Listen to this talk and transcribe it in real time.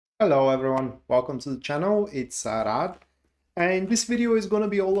Hello everyone, welcome to the channel. It's Rad, and this video is going to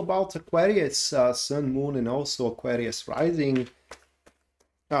be all about Aquarius, Sun, Moon, and also Aquarius Rising.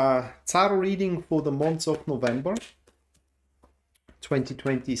 Tarot reading for the month of November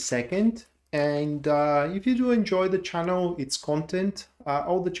 2022. And if you do enjoy the channel, its content,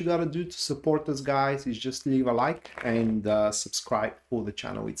 all that you gotta do to support us guys is just leave a like and subscribe for the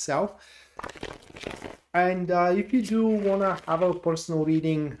channel itself. And if you do want to have a personal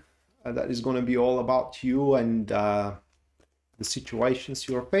reading that is going to be all about you and the situations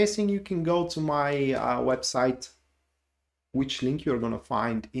you're facing, you can go to my website, which link you're going to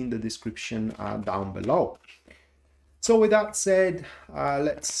find in the description down below. So with that said,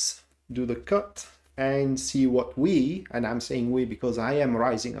 let's do the cut and see what we, and I'm saying we because I am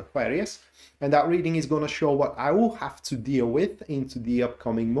rising Aquarius, and that reading is going to show what I will have to deal with into the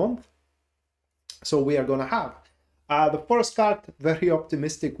upcoming month. So we are going to have the first card, very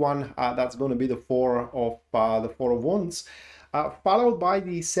optimistic one, that's going to be the Four of Wands, followed by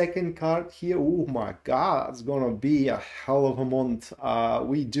the second card here. Oh my God, it's going to be a hell of a month.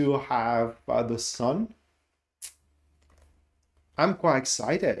 We do have the Sun. I'm quite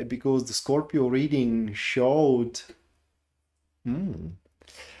excited because the Scorpio reading showed...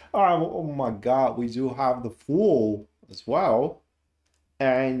 Oh my God, we do have the Fool as well.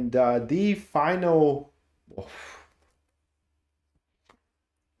 And the final...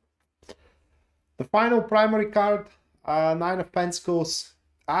 The final primary card, Nine of Pentacles.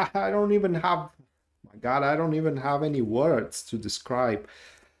 I don't even have... My God, I don't even have any words to describe.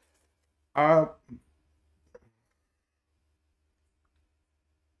 I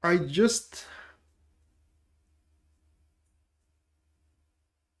just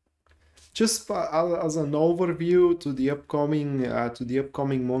as an overview to the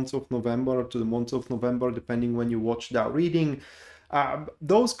upcoming months of November, or to the month of November, depending when you watch that reading,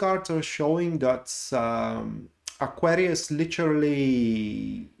 those cards are showing that Aquarius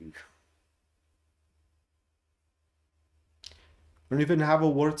literally... I don't even have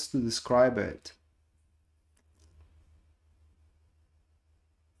words to describe it.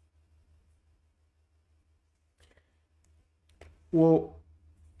 Well,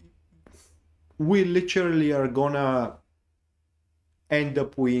 we literally are gonna end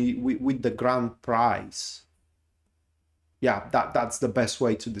up with the grand prize. Yeah, that's the best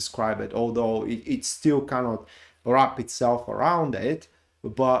way to describe it, although it still cannot wrap itself around it.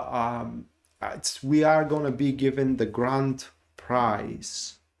 But we are gonna be given the grand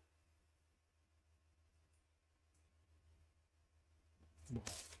prize.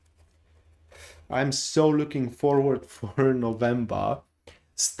 I'm so looking forward for November.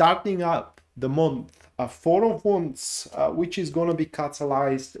 Starting up the month, Four of Wands, which is going to be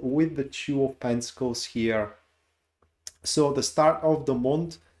catalyzed with the Two of Pentacles here. So the start of the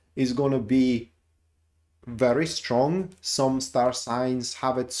month is going to be very strong. Some star signs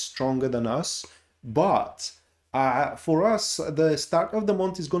have it stronger than us. But for us, the start of the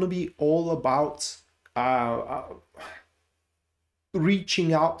month is going to be all about...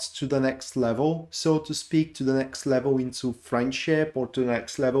 reaching out to the next level, so to speak, to the next level into friendship, or to the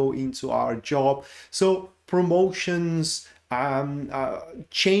next level into our job. So promotions,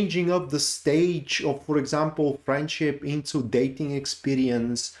 changing up the stage of, for example, friendship into dating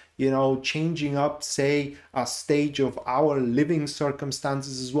experience, you know, changing up, say, a stage of our living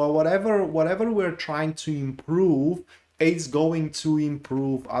circumstances as well. Whatever we're trying to improve, it's going to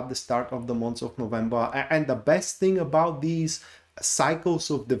improve at the start of the month of November. And the best thing about these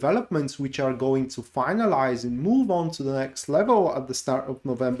cycles of developments, which are going to finalize and move on to the next level at the start of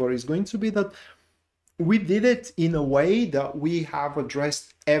November, is going to be that we did it in a way that we have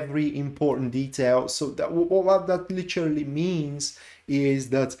addressed every important detail. So that what that literally means is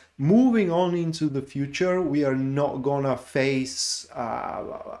that moving on into the future, we are not gonna face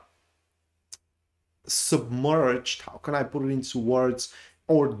submerged, how can I put it into words,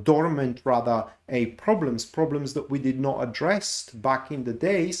 or dormant rather, problems that we did not address back in the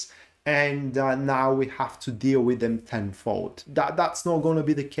days, and now we have to deal with them tenfold. That's not going to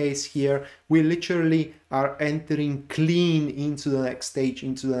be the case here. We literally are entering clean into the next stage,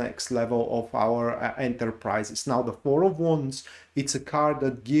 into the next level of our enterprises. Now the Four of Wands, it's a card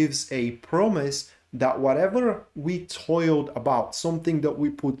that gives a promise that whatever we toiled about, something that we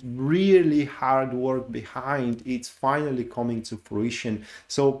put really hard work behind, it's finally coming to fruition.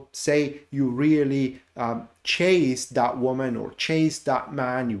 So say you really chased that woman or chased that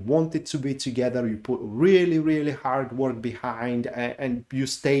man, you wanted to be together, you put really hard work behind, and you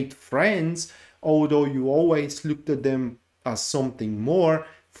stayed friends, although you always looked at them as something more.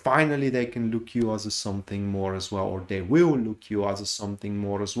 finally they can look you as a something more as well, or they will look you as a something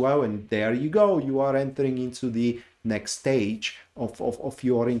more as well. And there you go, you are entering into the next stage of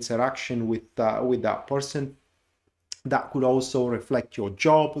your interaction with that person. That could also reflect your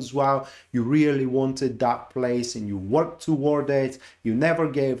job as well. You really wanted that place and you worked toward it, you never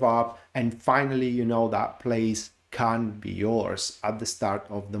gave up, and finally, you know, that place can be yours at the start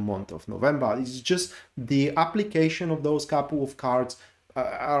of the month of November. It's just the application of those couple of cards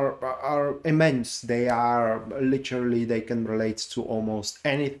are immense. They are literally, they can relate to almost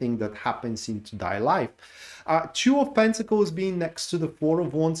anything that happens in thy life. Two of Pentacles being next to the Four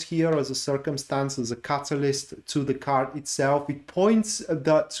of Wands here as a circumstance, as a catalyst to the card itself, it points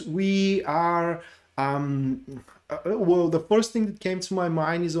that we are well, the first thing that came to my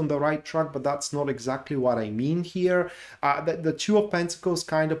mind is on the right track, but that's not exactly what I mean here. The Two of Pentacles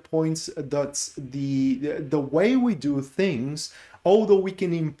kind of points that the way we do things, although we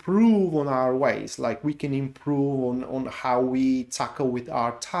can improve on our ways, like we can improve on how we tackle with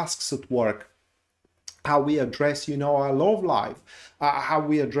our tasks at work, how we address, you know, our love life, how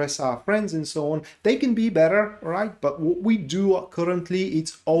we address our friends and so on, they can be better, right? But what we do currently,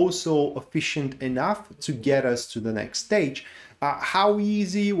 it's also efficient enough to get us to the next stage. How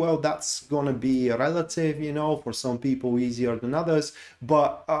easy? Well, that's gonna be relative, you know, for some people easier than others,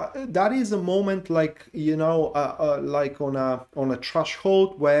 but that is a moment, like, you know, like on a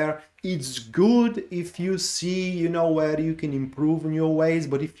threshold where it's good if you see, you know, where you can improve in your ways,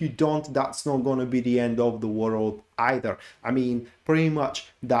 but if you don't, that's not going to be the end of the world either. I mean, pretty much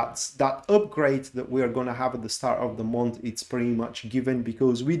that upgrade that we are going to have at the start of the month, it's pretty much given,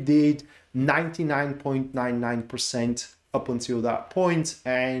 because we did 99.99% up until that point,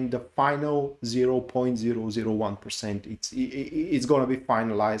 and the final 0.001%, it's going to be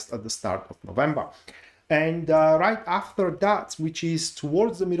finalized at the start of November. And right after that, which is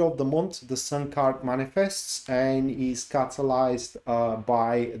towards the middle of the month, the Sun card manifests and is catalyzed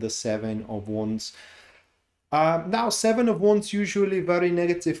by the Seven of Wands. Now, Seven of Wands, usually very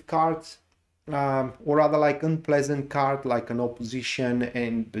negative card, or rather like unpleasant card, like an opposition,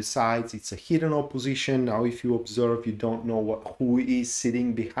 and besides, it's a hidden opposition. Now, if you observe, you don't know who is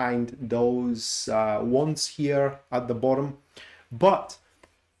sitting behind those wands here at the bottom. But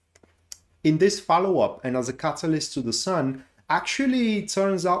in this follow-up and as a catalyst to the Sun, actually it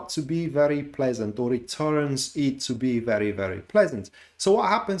turns out to be very pleasant, or it turns it to be very, very pleasant. So what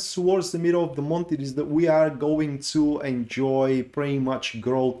happens towards the middle of the month is that we are going to enjoy pretty much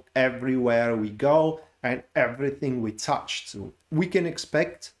growth everywhere we go and everything we touch to. We can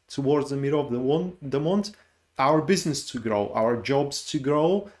expect towards the middle of the month our business to grow, our jobs to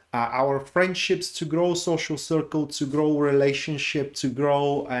grow, our friendships to grow, social circle to grow, relationship to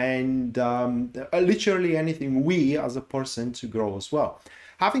grow, and literally anything, we as a person to grow as well.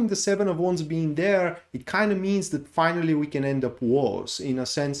 Having the Seven of Wands being there, it kind of means that finally we can end up wars, in a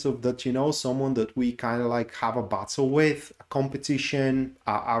sense of that, you know, someone that we kind of like have a battle with, a competition,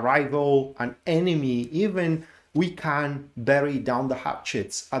 a rival, an enemy, even, we can bury down the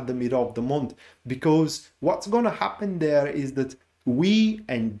hatchets at the middle of the month, because what's going to happen there is that we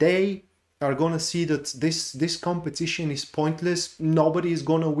and they are going to see that this competition is pointless. Nobody is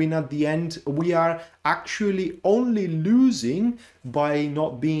going to win at the end. We are actually only losing by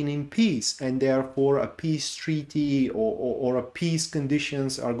not being in peace, and therefore a peace treaty or a peace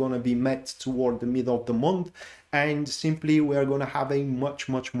conditions are going to be met toward the middle of the month, and simply we are going to have a much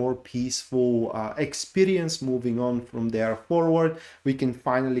more peaceful experience moving on from there forward. We can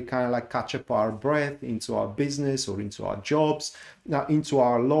finally kind of like catch up our breath into our business or into our jobs, now into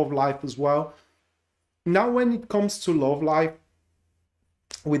our love life as well. Now when it comes to love life,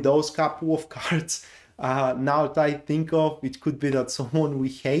 with those couple of cards, now that I think of, it could be that someone we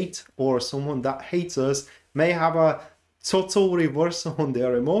hate or someone that hates us may have a total reversal on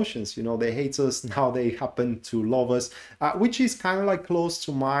their emotions. You know, they hate us, now they happen to love us, which is kind of like close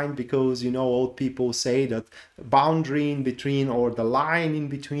to mine, because, you know, old people say that boundary in between, or the line in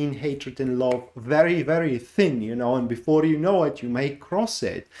between hatred and love, very, very thin, you know, and before you know it, you may cross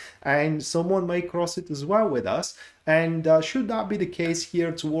it, and someone may cross it as well with us. And should that be the case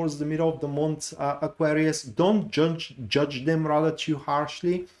here towards the middle of the month, Aquarius, don't judge them rather too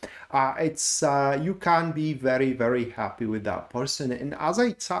harshly. You can be very, very happy with that person. And as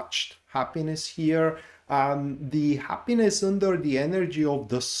I touched happiness here, the happiness under the energy of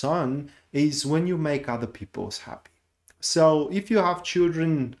the Sun is when you make other people's happy. So if you have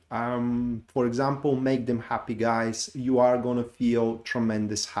children, for example, make them happy, guys. You are going to feel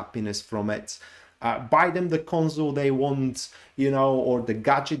tremendous happiness from it. buy them the console they want, you know, or the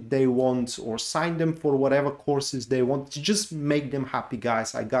gadget they want, or sign them for whatever courses they want. Just make them happy,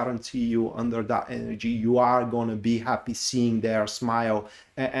 guys. I guarantee you, under that energy, you are gonna be happy seeing their smile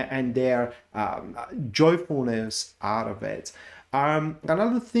and their joyfulness out of it.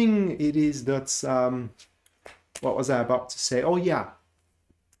 Another thing it is that what was I about to say? Oh yeah,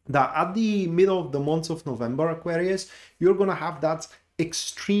 that at the middle of the month of November, Aquarius, you're gonna have that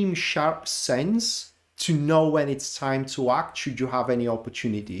extreme sharp sense to know when it's time to act should you have any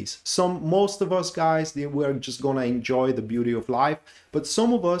opportunities. Most of us guys, we're just gonna enjoy the beauty of life, but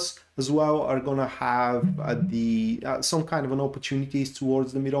some of us as well are gonna have some kind of an opportunities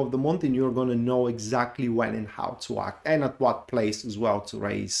towards the middle of the month, and you're gonna know exactly when and how to act, and at what place as well to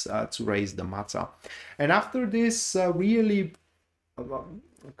raise the matter. And after this really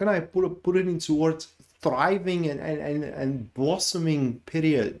can I put it into words, thriving and blossoming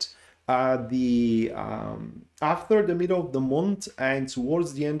period, after the middle of the month and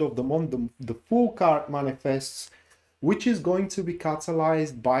towards the end of the month, the Fool card manifests, which is going to be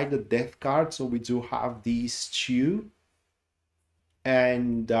catalyzed by the Death card. So we do have these two,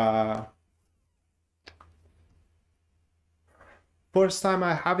 and first time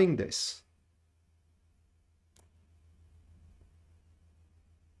I'm having this.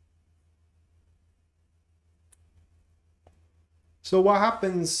 So what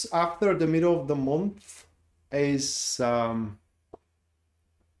happens after the middle of the month is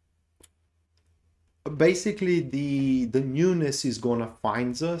basically the newness is gonna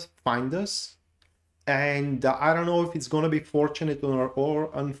find us, and I don't know if it's gonna be fortunate or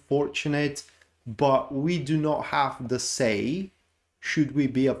unfortunate, but we do not have the say should we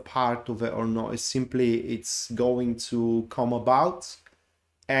be a part of it or not. It's going to come about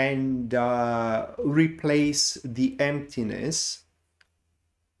and replace the emptiness,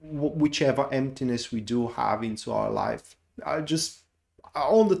 whichever emptiness we do have into our life. Just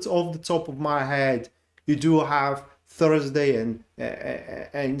off the top of my head, you do have Thursday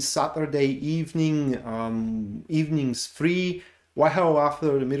and Saturday evenings free. Well,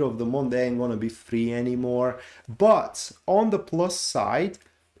 after the middle of the month, they ain't gonna be free anymore. But on the plus side,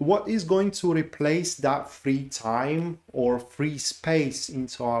 what is going to replace that free time or free space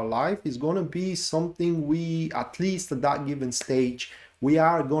into our life is going to be something we, at least at that given stage, we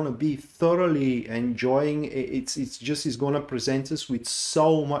are going to be thoroughly enjoying. It's going to present us with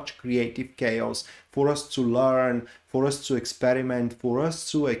so much creative chaos for us to learn, for us to experiment, for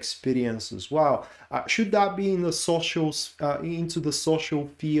us to experience as well. Should that be in the socials, into the social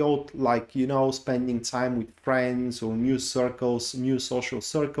field, like, you know, spending time with friends or new circles, new social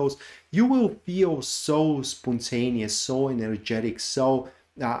circles, you will feel so spontaneous, so energetic, so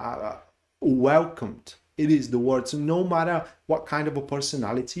welcomed. It is the word. So no matter what kind of a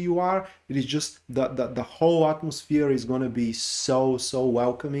personality you are, it is just the whole atmosphere is going to be so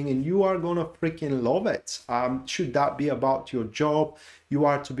welcoming, and you are going to freaking love it. Should that be about your job, you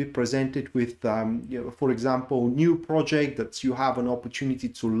are to be presented with, you know, for example, new project that you have an opportunity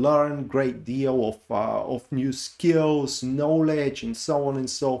to learn great deal of new skills, knowledge, and so on and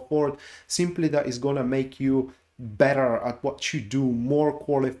so forth. Simply that is going to make you better at what you do, more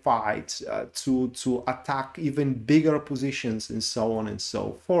qualified to attack even bigger positions, and so on and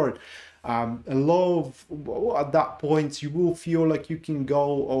so forth. Love, at that point, you will feel like you can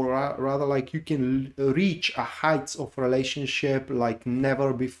go, or rather like you can reach a heights of relationship like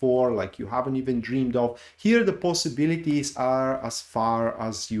never before, like you haven't even dreamed of. Here the possibilities are as far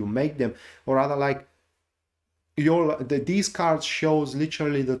as you make them, or rather like these cards shows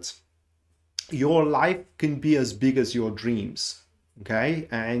literally that your life can be as big as your dreams, okay?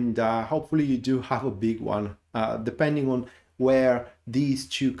 And hopefully you do have a big one, depending on where these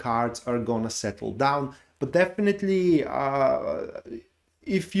two cards are gonna settle down. But definitely,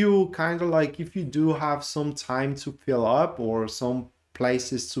 if you if you do have some time to fill up, or some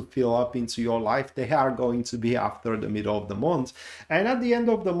places to fill up into your life, they are going to be after the middle of the month. And at the end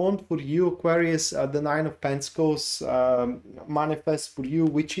of the month for you, Aquarius, the Nine of Pentacles manifests for you,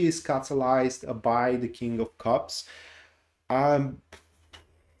 which is catalyzed by the King of Cups.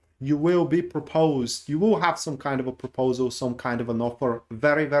 You will be proposed, you will have some kind of a proposal, some kind of an offer,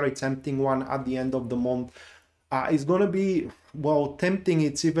 very tempting one at the end of the month. It's gonna be, well, tempting,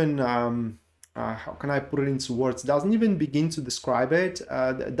 it's even how can I put it into words? Doesn't even begin to describe it.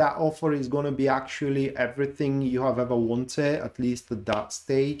 That offer is going to be actually everything you have ever wanted, at least at that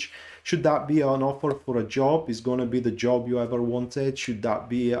stage. Should that be an offer for a job, it's going to be the job you ever wanted. Should that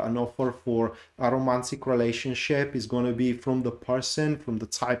be an offer for a romantic relationship, it's going to be from the person, from the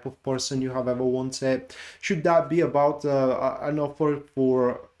type of person you have ever wanted. Should that be about an offer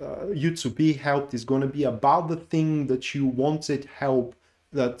for you to be helped, it's going to be about the thing that you wanted help,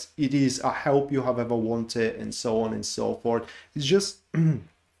 that it is a help you have ever wanted, and so on and so forth. It's just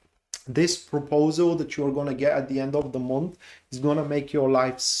this proposal that you're going to get at the end of the month is going to make your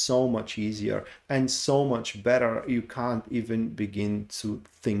life so much easier and so much better. You can't even begin to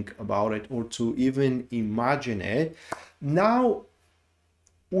think about it or to even imagine it. Now,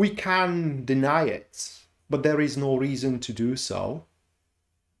 we can deny it, but there is no reason to do so.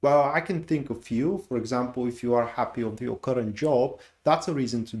 Well, I can think of few. For example, if you are happy with your current job, that's a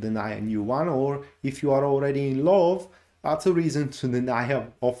reason to deny a new one. Or if you are already in love, that's a reason to deny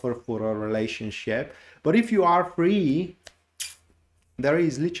an offer for a relationship. But if you are free, there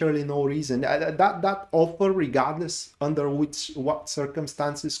is literally no reason. That offer, regardless under what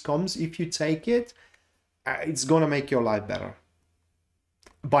circumstances comes, if you take it, it's gonna make your life better.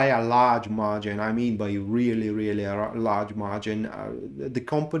 By a large margin. I mean by really a large margin. The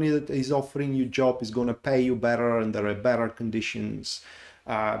company that is offering you job is going to pay you better and there are better conditions.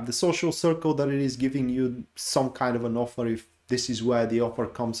 The social circle that it is giving you some kind of an offer, if this is where the offer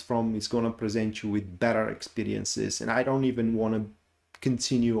comes from, is going to present you with better experiences. And I don't even want to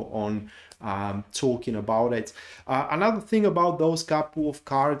continue on talking about it. Another thing about those couple of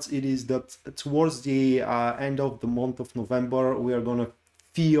cards, it is that towards the end of the month of November, we are going to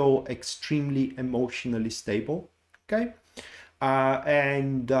feel extremely emotionally stable, okay?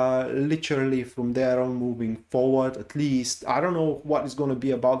 And literally from there on moving forward, at least, I don't know what is going to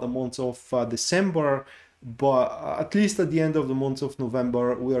be about the month of December, but at least at the end of the month of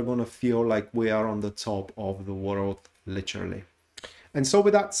November, we are going to feel like we are on the top of the world, literally. And so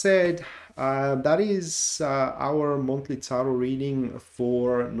with that said, that is our monthly tarot reading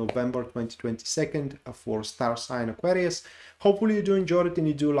for November 2022 for star sign Aquarius. Hopefully you do enjoy it and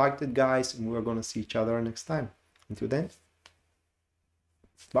you do like it, guys, and we're going to see each other next time. Until then,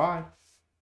 bye.